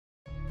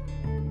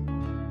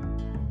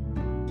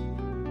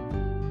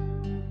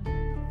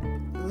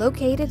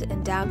Located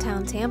in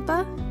downtown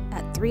Tampa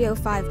at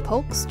 305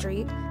 Polk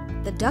Street,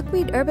 the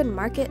Duckweed Urban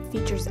Market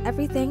features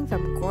everything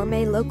from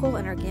gourmet local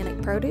and organic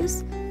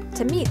produce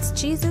to meats,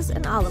 cheeses,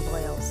 and olive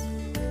oils.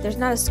 There's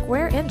not a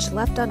square inch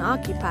left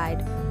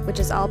unoccupied, which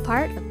is all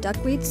part of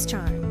Duckweed's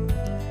charm.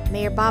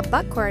 Mayor Bob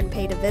Buckhorn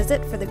paid a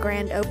visit for the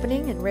grand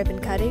opening and ribbon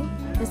cutting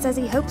and says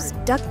he hopes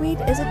Duckweed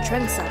is a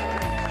trendsetter.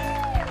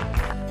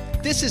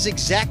 This is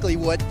exactly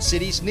what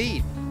cities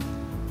need.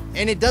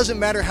 And it doesn't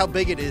matter how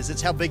big it is,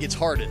 it's how big its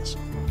heart is.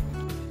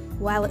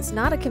 While it's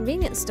not a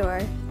convenience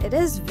store, it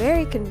is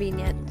very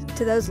convenient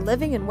to those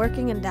living and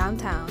working in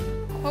downtown.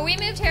 Well, we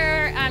moved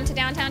here to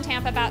downtown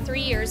Tampa about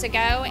 3 years ago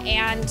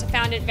and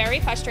found it very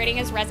frustrating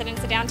as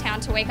residents of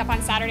downtown to wake up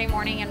on Saturday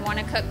morning and want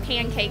to cook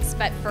pancakes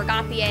but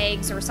forgot the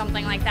eggs or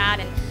something like that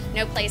and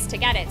no place to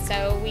get it.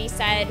 So we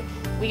said,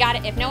 we got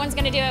it. If no one's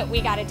going to do it,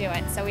 we got to do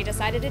it. So we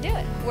decided to do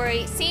it.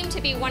 We seem to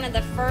be one of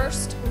the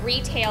first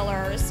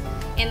retailers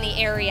in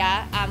the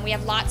area. We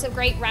have lots of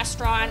great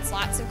restaurants,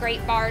 lots of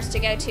great bars to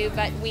go to,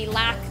 but we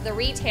lack the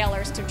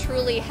retailers to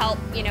truly help,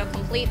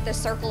 complete the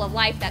circle of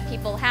life that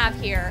people have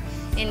here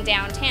in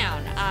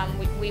downtown.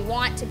 We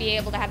want to be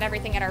able to have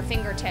everything at our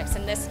fingertips,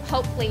 and this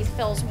hopefully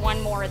fills one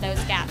more of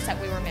those gaps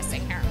that we were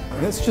missing here.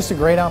 It's just a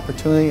great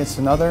opportunity. It's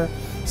another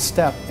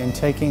step in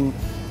taking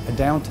a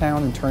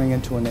downtown and turning it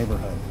into a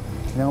neighborhood.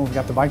 We've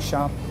got the bike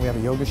shop, we have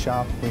a yoga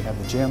shop, we have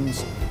the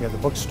gyms, we have the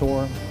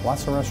bookstore,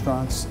 lots of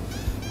restaurants.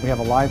 We have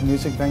a live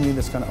music venue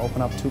that's going to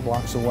open up 2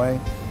 blocks away,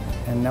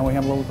 and now we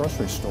have a little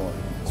grocery store.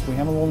 So we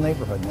have a little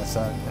neighborhood, and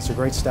it's a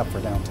great step for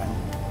downtown.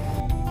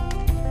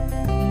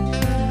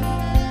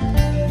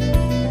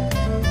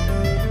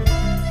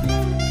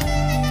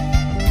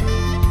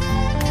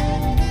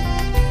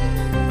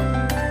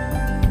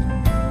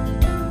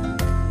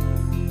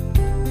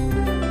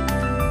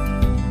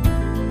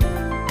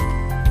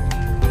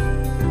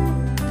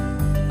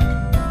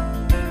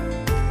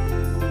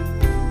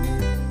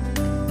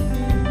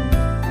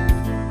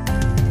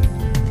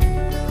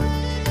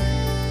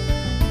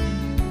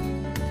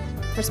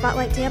 For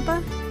Spotlight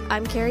Tampa,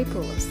 I'm Carrie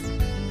Poulos.